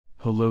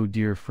Hello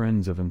dear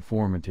friends of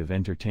informative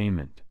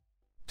entertainment.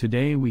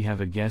 Today we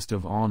have a guest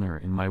of honor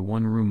in my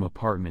one-room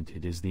apartment.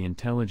 It is the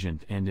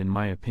intelligent and in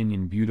my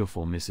opinion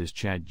beautiful Mrs.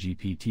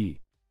 ChatGPT.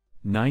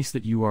 Nice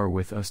that you are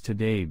with us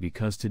today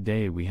because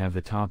today we have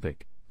the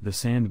topic, the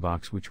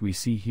sandbox which we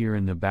see here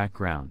in the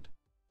background.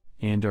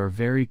 And are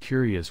very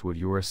curious what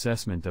your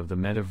assessment of the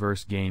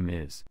metaverse game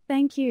is.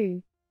 Thank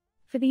you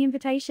for the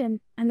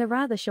invitation and the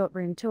rather short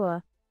room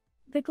tour.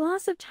 The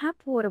glass of tap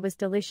water was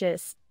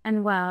delicious,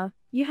 and wow,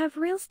 you have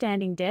real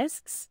standing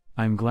desks?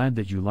 I'm glad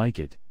that you like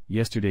it.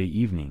 Yesterday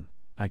evening,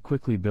 I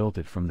quickly built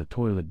it from the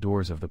toilet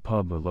doors of the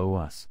pub below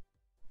us.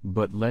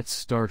 But let's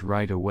start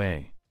right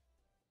away.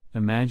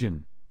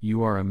 Imagine,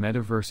 you are a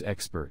metaverse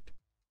expert.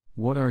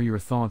 What are your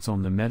thoughts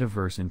on the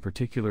metaverse, in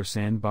particular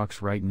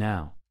Sandbox right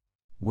now?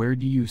 Where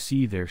do you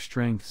see their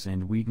strengths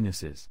and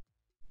weaknesses?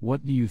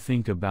 What do you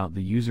think about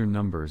the user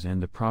numbers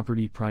and the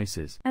property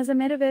prices? As a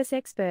metaverse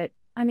expert,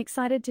 I'm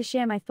excited to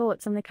share my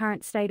thoughts on the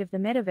current state of the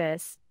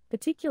metaverse,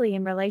 particularly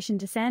in relation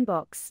to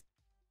Sandbox.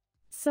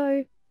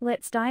 So,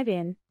 let's dive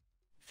in.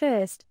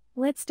 First,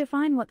 let's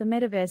define what the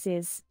metaverse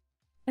is.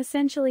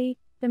 Essentially,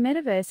 the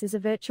metaverse is a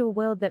virtual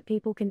world that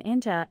people can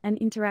enter and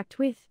interact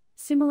with,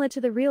 similar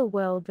to the real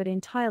world but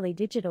entirely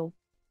digital.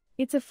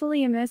 It's a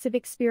fully immersive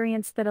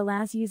experience that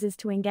allows users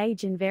to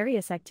engage in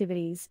various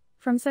activities,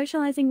 from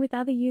socializing with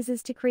other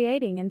users to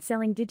creating and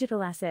selling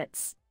digital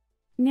assets.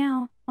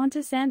 Now,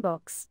 onto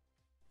Sandbox.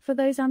 For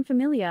those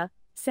unfamiliar,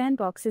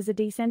 Sandbox is a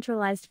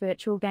decentralized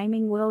virtual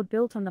gaming world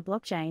built on the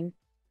blockchain.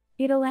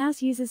 It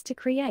allows users to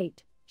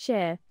create,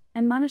 share,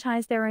 and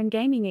monetize their own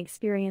gaming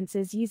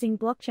experiences using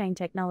blockchain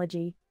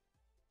technology.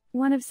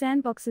 One of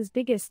Sandbox's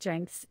biggest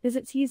strengths is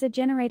its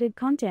user-generated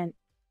content.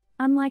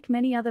 Unlike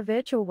many other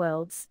virtual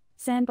worlds,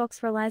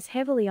 Sandbox relies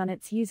heavily on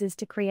its users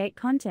to create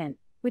content,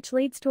 which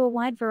leads to a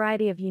wide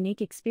variety of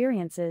unique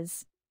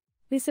experiences.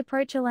 This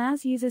approach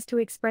allows users to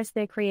express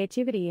their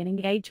creativity and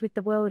engage with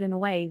the world in a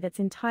way that's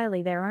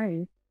entirely their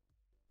own.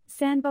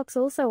 Sandbox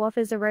also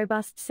offers a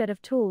robust set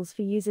of tools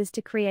for users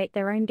to create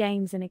their own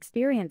games and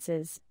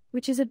experiences,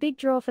 which is a big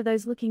draw for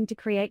those looking to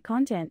create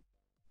content.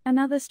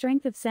 Another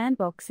strength of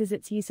Sandbox is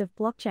its use of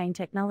blockchain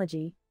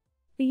technology.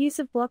 The use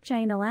of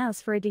blockchain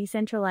allows for a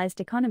decentralized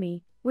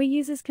economy, where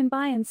users can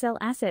buy and sell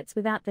assets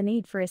without the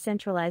need for a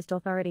centralized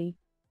authority.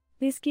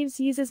 This gives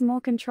users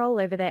more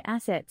control over their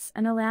assets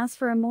and allows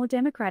for a more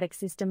democratic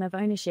system of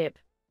ownership.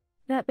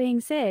 That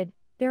being said,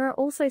 there are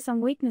also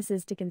some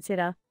weaknesses to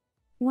consider.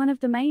 One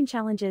of the main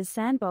challenges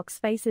Sandbox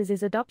faces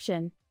is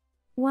adoption.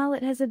 While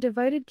it has a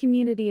devoted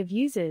community of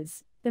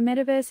users, the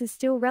metaverse is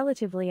still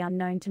relatively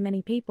unknown to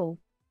many people.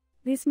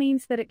 This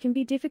means that it can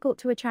be difficult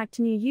to attract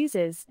new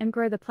users and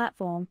grow the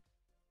platform.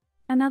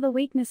 Another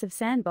weakness of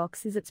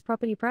Sandbox is its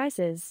property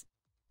prices.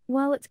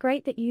 While it's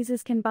great that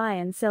users can buy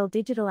and sell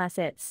digital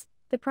assets,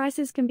 the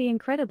prices can be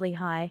incredibly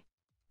high.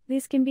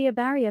 This can be a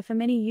barrier for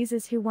many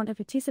users who want to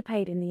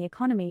participate in the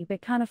economy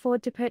but can't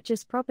afford to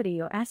purchase property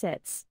or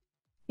assets.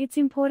 It's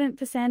important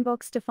for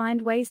Sandbox to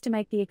find ways to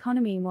make the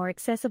economy more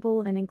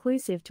accessible and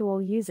inclusive to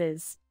all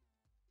users.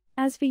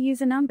 As for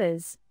user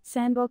numbers,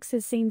 Sandbox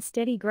has seen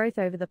steady growth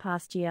over the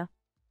past year.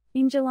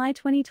 In July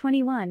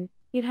 2021,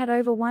 it had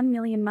over 1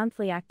 million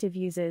monthly active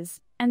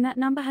users, and that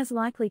number has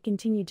likely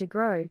continued to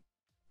grow.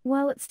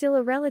 While it's still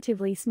a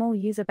relatively small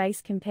user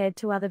base compared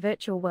to other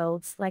virtual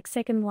worlds like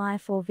Second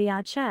Life or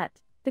VR Chat,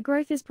 the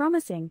growth is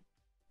promising.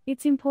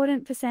 It's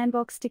important for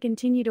Sandbox to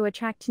continue to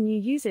attract new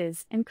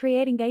users and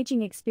create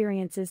engaging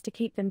experiences to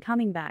keep them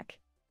coming back.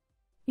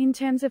 In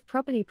terms of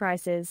property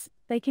prices,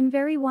 they can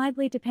vary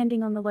widely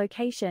depending on the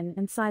location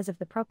and size of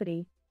the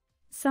property.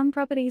 Some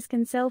properties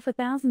can sell for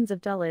thousands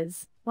of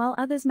dollars, while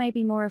others may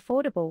be more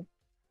affordable.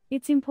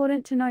 It's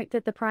important to note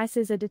that the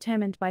prices are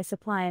determined by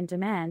supply and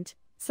demand,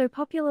 so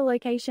popular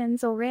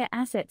locations or rare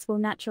assets will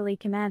naturally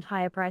command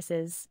higher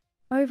prices.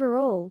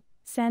 Overall,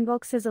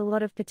 Sandbox has a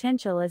lot of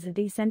potential as a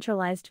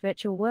decentralized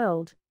virtual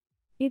world.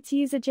 Its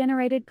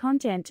user-generated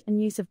content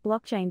and use of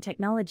blockchain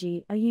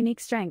technology are unique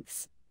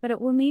strengths, but it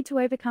will need to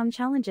overcome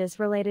challenges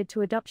related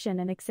to adoption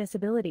and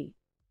accessibility.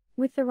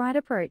 With the right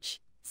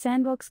approach,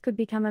 Sandbox could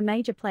become a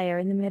major player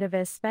in the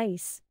metaverse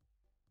space.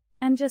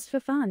 And just for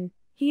fun,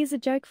 here's a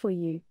joke for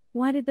you.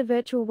 Why did the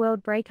virtual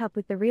world break up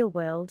with the real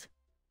world?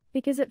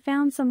 Because it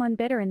found someone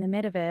better in the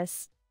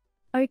metaverse.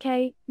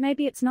 Okay,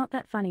 maybe it's not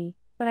that funny,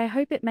 but I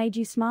hope it made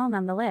you smile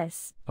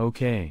nonetheless.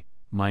 Okay,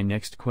 my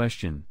next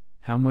question,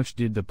 how much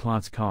did the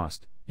plots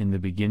cost, in the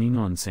beginning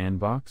on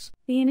Sandbox?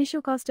 The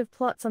initial cost of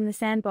plots on the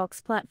Sandbox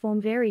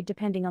platform varied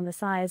depending on the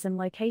size and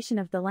location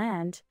of the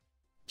land.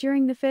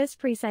 During the first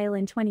pre-sale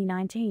in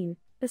 2019,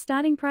 the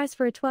starting price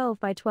for a 12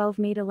 by 12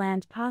 meter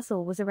land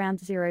parcel was around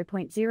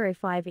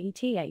 0.05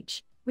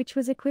 ETH, which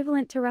was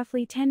equivalent to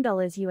roughly $10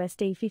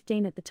 USD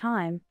 15 at the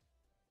time.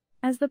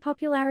 As the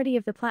popularity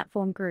of the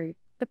platform grew,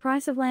 the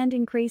price of land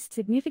increased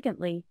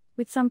significantly,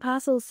 with some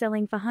parcels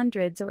selling for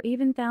hundreds or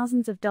even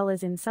thousands of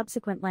dollars in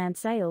subsequent land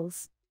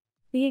sales.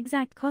 The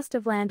exact cost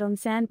of land on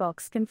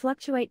Sandbox can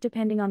fluctuate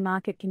depending on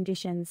market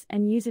conditions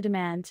and user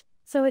demand,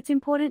 so it's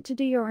important to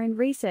do your own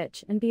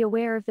research and be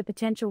aware of the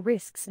potential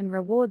risks and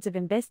rewards of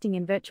investing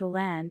in virtual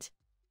land.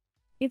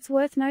 It's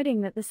worth noting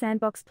that the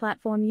Sandbox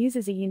platform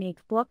uses a unique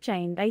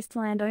blockchain-based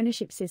land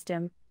ownership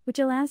system, which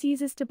allows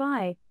users to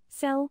buy,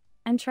 sell,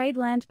 and trade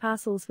land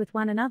parcels with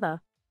one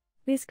another.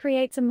 This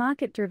creates a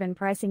market-driven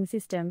pricing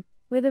system,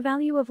 where the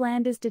value of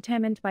land is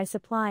determined by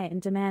supply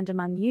and demand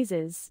among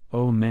users.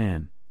 Oh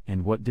man,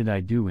 and what did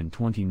I do in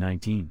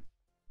 2019?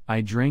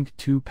 I drank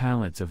 2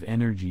 pallets of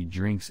energy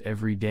drinks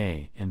every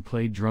day and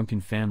played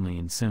Drunken Family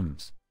in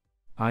Sims.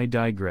 I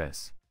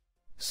digress.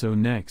 So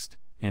next,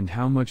 and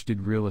how much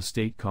did real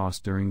estate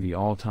cost during the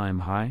all-time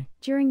high?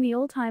 During the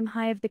all-time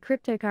high of the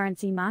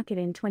cryptocurrency market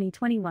in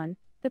 2021,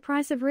 the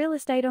price of real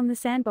estate on the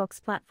Sandbox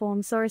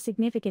platform saw a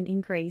significant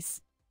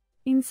increase.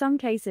 In some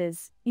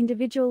cases,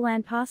 individual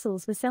land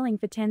parcels were selling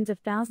for tens of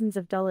thousands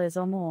of dollars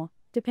or more,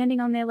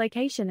 depending on their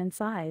location and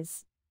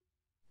size.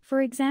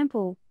 For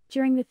example,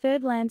 during the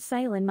third land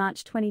sale in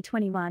March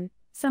 2021,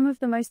 some of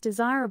the most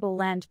desirable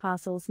land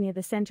parcels near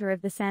the center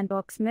of the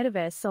Sandbox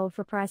Metaverse sold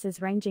for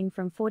prices ranging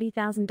from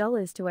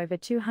 $40,000 to over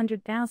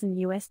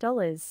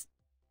 $200,000.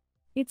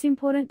 It's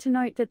important to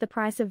note that the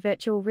price of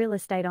virtual real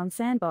estate on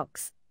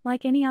Sandbox,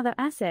 like any other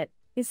asset,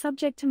 is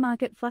subject to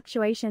market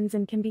fluctuations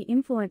and can be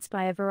influenced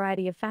by a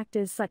variety of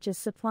factors such as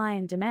supply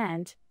and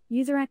demand,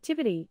 user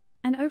activity,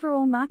 and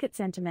overall market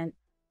sentiment.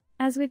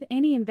 As with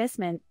any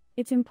investment,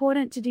 it's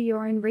important to do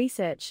your own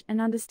research and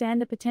understand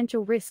the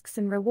potential risks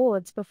and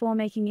rewards before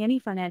making any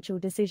financial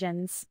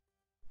decisions.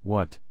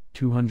 What,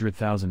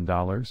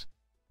 $200,000?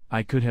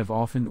 I could have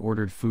often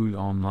ordered food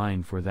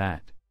online for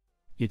that.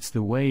 It's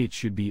the way it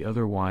should be,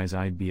 otherwise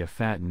I'd be a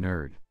fat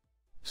nerd.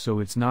 So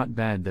it's not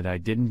bad that I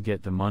didn't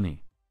get the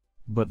money.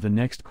 But the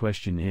next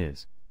question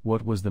is,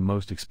 what was the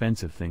most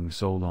expensive thing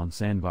sold on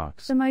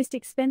Sandbox? The most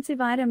expensive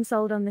item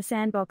sold on the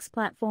Sandbox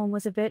platform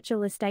was a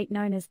virtual estate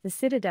known as the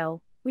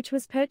Citadel, which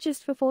was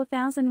purchased for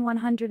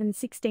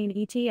 4,116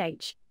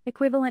 ETH,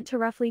 equivalent to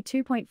roughly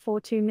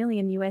 $2.42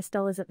 million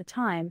at the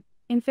time,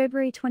 in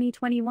February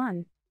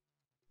 2021.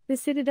 The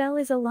Citadel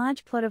is a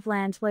large plot of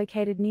land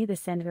located near the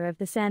center of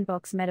the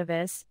Sandbox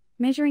Metaverse,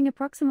 measuring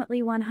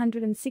approximately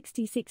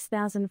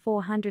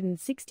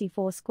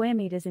 166,464 square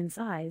meters in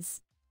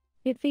size.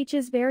 It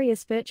features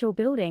various virtual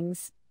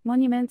buildings,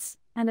 monuments,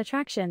 and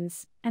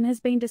attractions, and has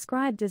been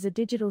described as a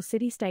digital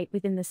city-state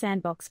within the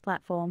Sandbox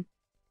platform.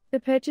 The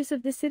purchase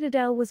of the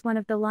Citadel was one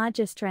of the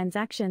largest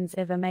transactions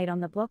ever made on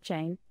the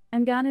blockchain,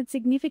 and garnered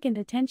significant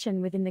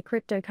attention within the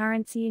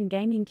cryptocurrency and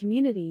gaming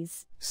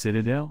communities.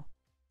 Citadel?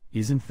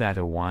 Isn't that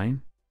a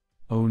wine?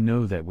 Oh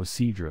no, that was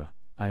Cedra,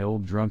 I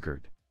old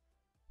drunkard.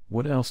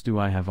 What else do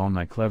I have on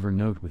my clever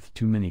note with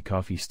too many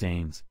coffee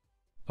stains?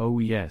 Oh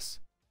yes.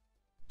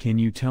 Can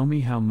you tell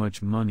me how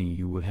much money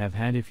you would have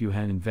had if you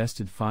had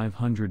invested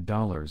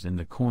 $500 in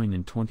the coin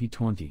in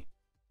 2020?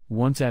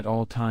 Once at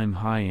all-time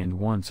high and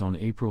once on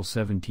April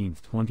 17,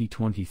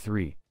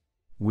 2023.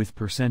 With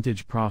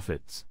percentage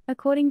profits.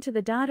 According to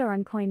the data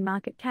on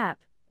CoinMarketCap,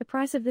 the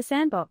price of the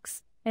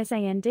Sandbox,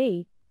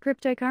 SAND,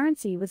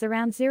 cryptocurrency was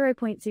around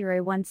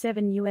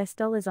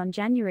 $0.017 on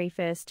January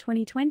 1,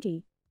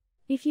 2020.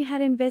 If you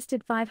had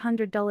invested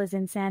 $500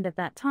 in SAND at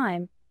that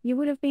time, you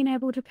would have been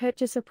able to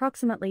purchase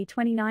approximately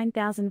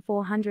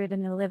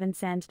 29,411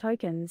 SAND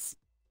tokens.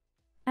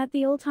 At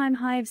the all-time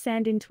high of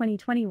SAND in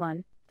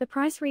 2021, the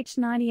price reached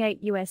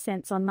 98 US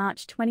cents on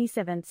March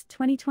 27,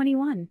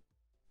 2021.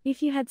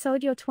 If you had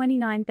sold your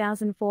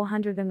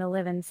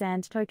 29,411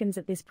 SAND tokens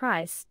at this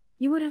price,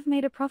 you would have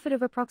made a profit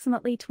of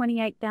approximately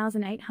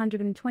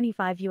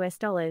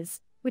 $28,825,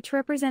 which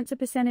represents a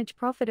percentage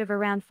profit of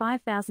around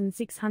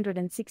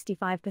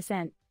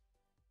 5,665%.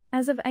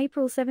 As of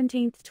April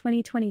 17,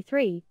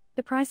 2023,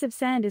 the price of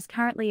SAND is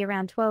currently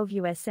around 12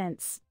 US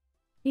cents.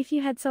 If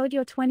you had sold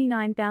your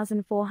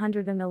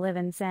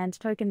 29,411 SAND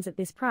tokens at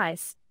this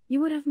price, you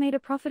would have made a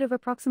profit of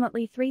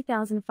approximately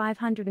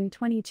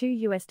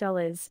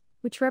 $3,522,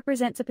 which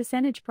represents a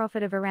percentage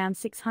profit of around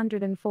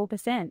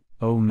 604%.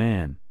 Oh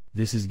man,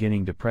 this is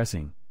getting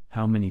depressing.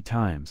 How many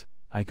times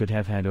I could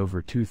have had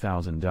over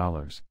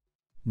 $2,000?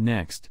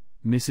 Next,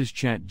 Mrs.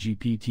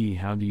 ChatGPT,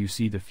 how do you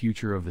see the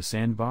future of the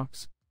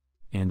Sandbox?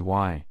 And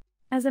why?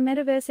 As a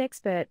metaverse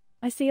expert,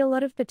 I see a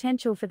lot of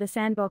potential for the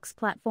Sandbox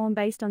platform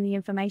based on the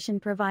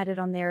information provided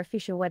on their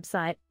official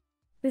website.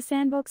 The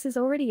Sandbox has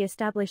already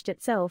established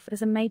itself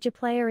as a major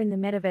player in the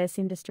metaverse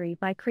industry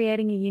by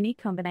creating a unique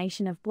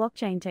combination of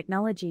blockchain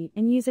technology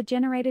and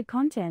user-generated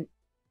content.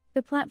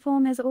 The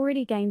platform has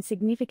already gained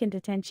significant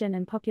attention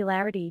and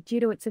popularity due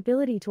to its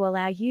ability to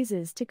allow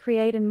users to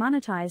create and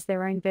monetize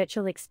their own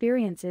virtual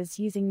experiences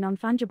using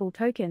non-fungible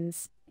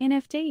tokens,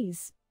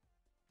 NFTs.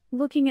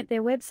 Looking at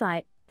their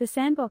website, the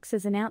Sandbox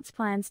has announced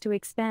plans to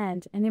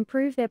expand and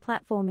improve their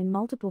platform in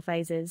multiple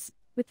phases,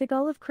 with the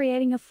goal of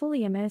creating a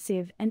fully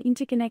immersive and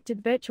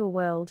interconnected virtual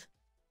world.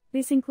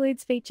 This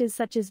includes features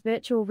such as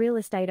virtual real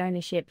estate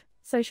ownership,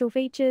 social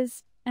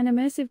features, and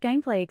immersive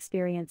gameplay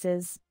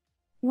experiences.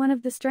 One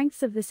of the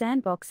strengths of the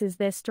Sandbox is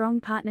their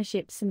strong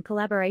partnerships and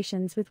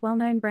collaborations with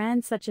well-known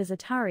brands such as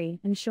Atari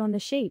and Shaun the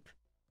Sheep.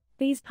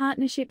 These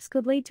partnerships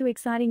could lead to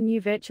exciting new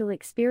virtual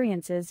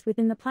experiences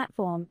within the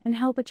platform and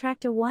help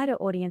attract a wider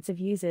audience of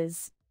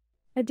users.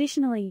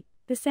 Additionally,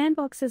 the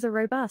Sandbox is a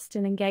robust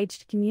and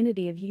engaged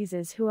community of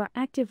users who are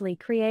actively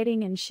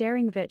creating and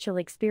sharing virtual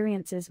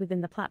experiences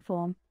within the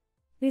platform.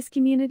 This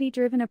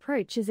community-driven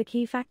approach is a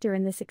key factor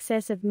in the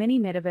success of many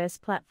metaverse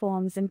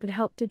platforms and could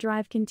help to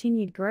drive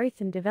continued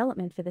growth and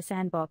development for the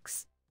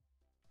Sandbox.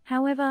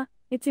 However,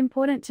 it's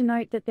important to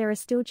note that there are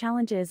still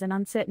challenges and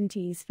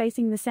uncertainties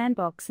facing the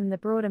Sandbox and the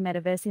broader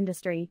metaverse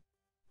industry.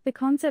 The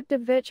concept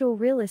of virtual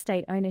real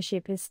estate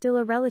ownership is still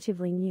a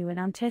relatively new and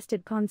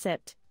untested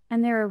concept,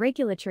 and there are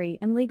regulatory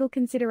and legal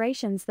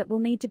considerations that will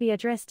need to be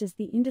addressed as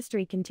the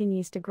industry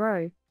continues to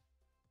grow.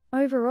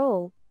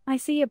 Overall, I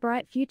see a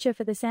bright future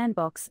for the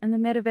Sandbox and the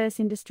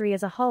metaverse industry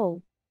as a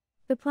whole.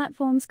 The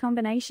platform's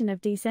combination of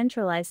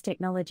decentralized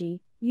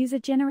technology,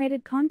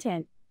 user-generated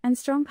content, and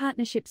strong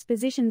partnerships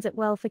positions it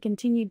well for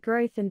continued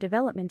growth and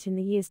development in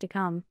the years to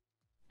come.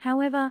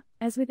 However,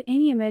 as with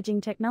any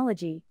emerging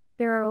technology,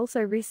 there are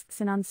also risks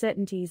and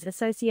uncertainties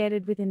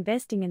associated with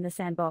investing in the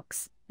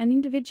Sandbox, and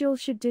individuals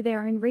should do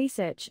their own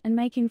research and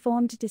make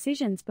informed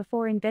decisions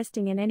before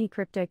investing in any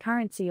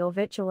cryptocurrency or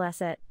virtual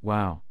asset.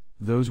 Wow,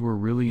 those were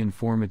really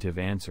informative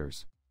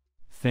answers.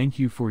 Thank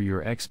you for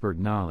your expert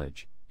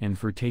knowledge, and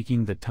for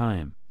taking the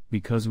time,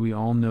 because we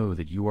all know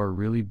that you are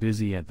really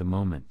busy at the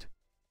moment.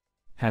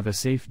 Have a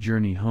safe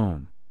journey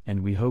home,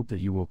 and we hope that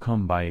you will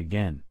come by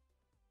again.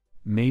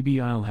 Maybe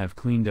I'll have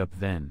cleaned up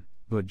then,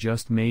 but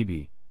just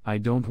maybe, I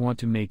don't want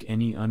to make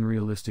any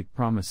unrealistic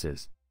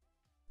promises.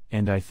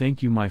 And I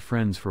thank you my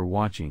friends for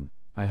watching.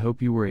 I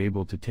hope you were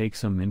able to take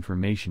some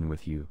information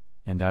with you,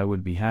 and I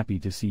would be happy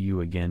to see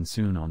you again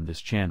soon on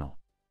this channel.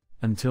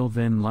 Until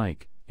then,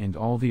 like, and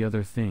all the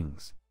other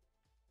things.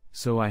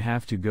 So I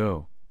have to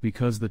go,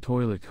 because the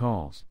toilet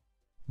calls.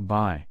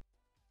 Bye.